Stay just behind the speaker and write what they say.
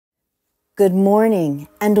Good morning,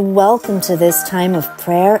 and welcome to this time of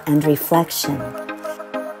prayer and reflection.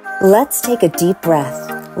 Let's take a deep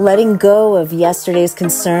breath, letting go of yesterday's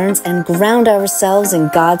concerns and ground ourselves in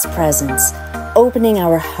God's presence, opening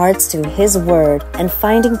our hearts to His Word and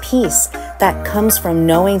finding peace that comes from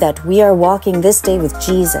knowing that we are walking this day with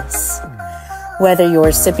Jesus. Whether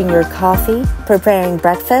you're sipping your coffee, preparing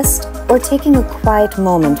breakfast, or taking a quiet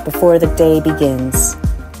moment before the day begins,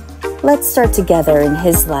 let's start together in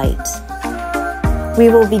His light. We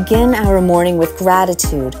will begin our morning with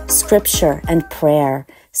gratitude, scripture, and prayer,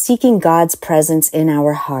 seeking God's presence in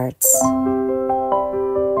our hearts.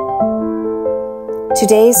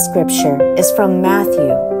 Today's scripture is from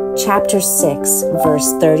Matthew, chapter 6,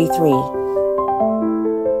 verse 33.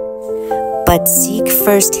 But seek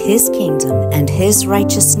first His kingdom and His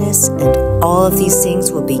righteousness, and all of these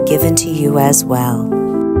things will be given to you as well.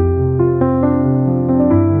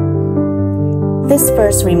 This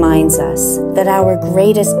verse reminds us that our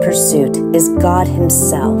greatest pursuit is God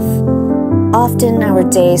Himself. Often our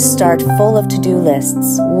days start full of to-do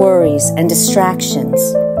lists, worries, and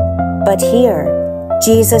distractions. But here,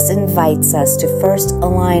 Jesus invites us to first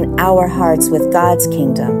align our hearts with God's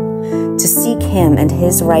kingdom, to seek Him and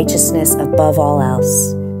His righteousness above all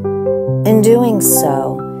else. In doing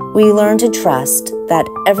so, we learn to trust that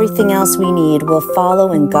everything else we need will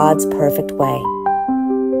follow in God's perfect way.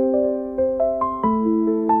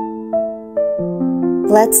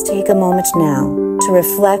 Let's take a moment now to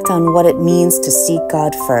reflect on what it means to seek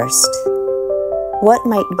God first. What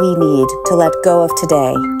might we need to let go of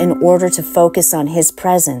today in order to focus on His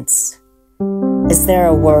presence? Is there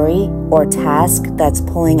a worry or task that's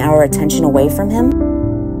pulling our attention away from Him?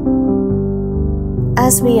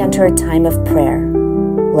 As we enter a time of prayer,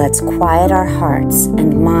 let's quiet our hearts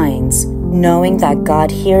and minds, knowing that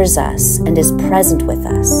God hears us and is present with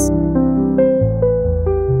us.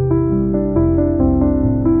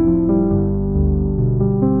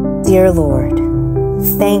 Dear Lord,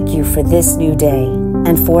 thank you for this new day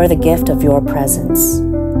and for the gift of your presence.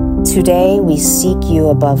 Today we seek you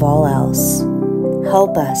above all else.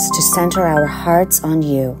 Help us to center our hearts on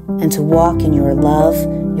you and to walk in your love,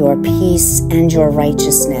 your peace, and your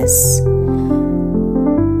righteousness.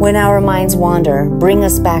 When our minds wander, bring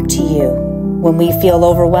us back to you. When we feel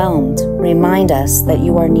overwhelmed, remind us that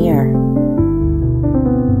you are near.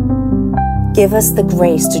 Give us the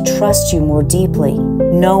grace to trust you more deeply,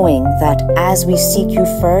 knowing that as we seek you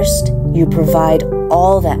first, you provide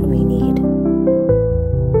all that we need.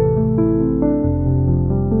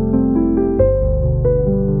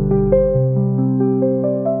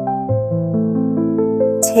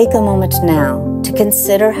 Take a moment now to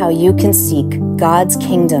consider how you can seek God's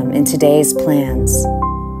kingdom in today's plans.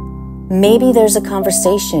 Maybe there's a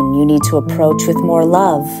conversation you need to approach with more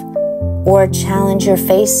love, or a challenge you're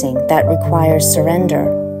facing that requires surrender.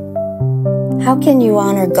 How can you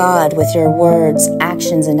honor God with your words,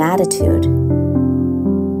 actions, and attitude?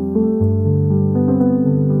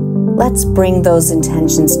 Let's bring those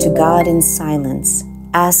intentions to God in silence,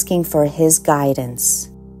 asking for His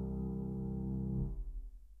guidance.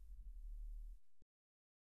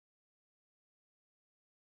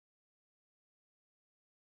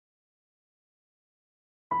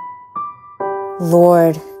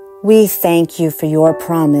 Lord, we thank you for your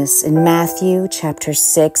promise in Matthew chapter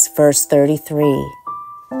 6, verse 33.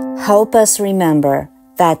 Help us remember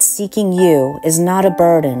that seeking you is not a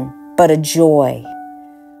burden, but a joy.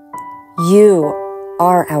 You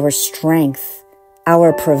are our strength,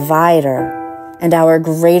 our provider, and our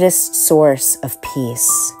greatest source of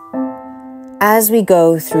peace. As we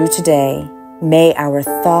go through today, may our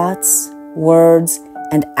thoughts, words,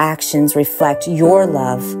 and actions reflect your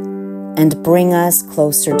love and bring us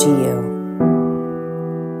closer to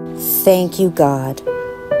you. Thank you, God,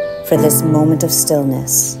 for this moment of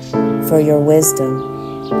stillness, for your wisdom,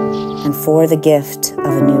 and for the gift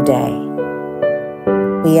of a new day.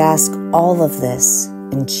 We ask all of this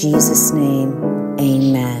in Jesus' name,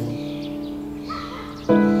 amen.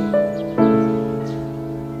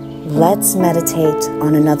 Let's meditate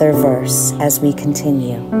on another verse as we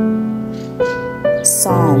continue.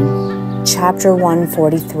 Psalm chapter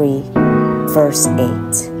 143, verse 8.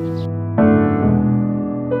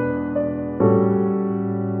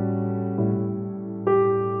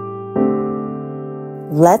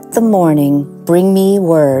 Let the morning bring me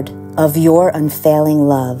word of your unfailing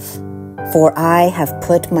love, for I have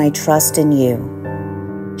put my trust in you.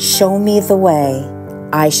 Show me the way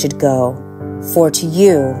I should go, for to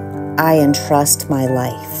you I entrust my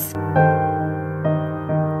life.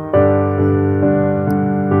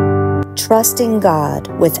 Trusting God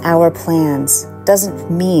with our plans doesn't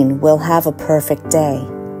mean we'll have a perfect day.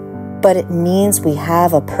 but it means we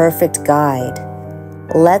have a perfect guide.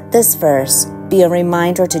 Let this verse be a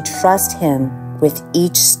reminder to trust Him with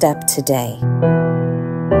each step today.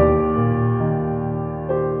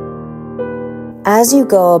 As you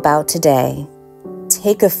go about today,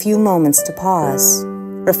 take a few moments to pause,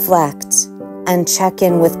 reflect, and check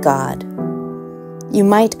in with God. You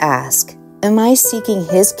might ask, am I seeking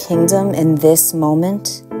His kingdom in this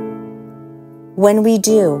moment? When we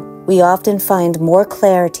do, we often find more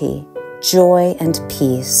clarity, joy, and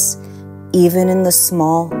peace, even in the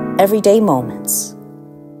small, everyday moments.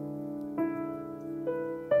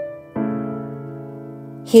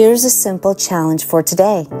 Here's a simple challenge for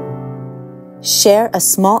today. Share a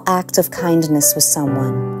small act of kindness with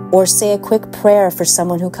someone, or say a quick prayer for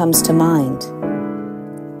someone who comes to mind.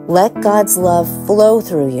 Let God's love flow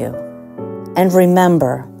through you. And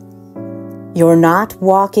remember, you're not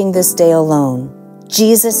walking this day alone.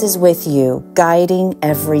 Jesus is with you, guiding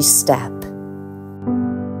every step.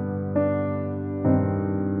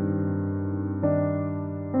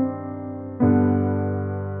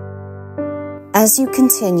 As you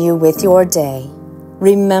continue with your day,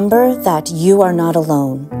 remember that you are not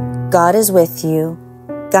alone. God is with you,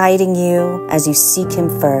 guiding you as you seek Him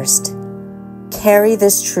first. Carry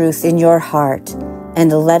this truth in your heart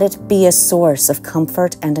and let it be a source of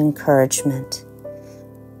comfort and encouragement.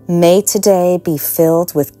 May today be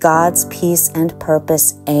filled with God's peace and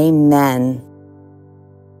purpose. Amen.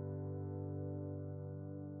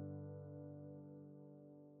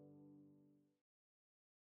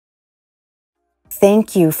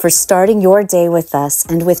 Thank you for starting your day with us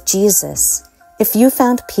and with Jesus. If you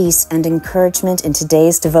found peace and encouragement in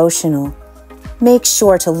today's devotional, make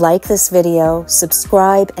sure to like this video,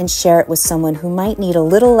 subscribe, and share it with someone who might need a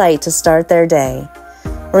little light to start their day.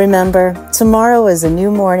 Remember, tomorrow is a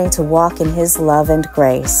new morning to walk in His love and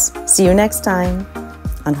grace. See you next time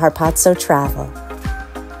on Harpazo Travel.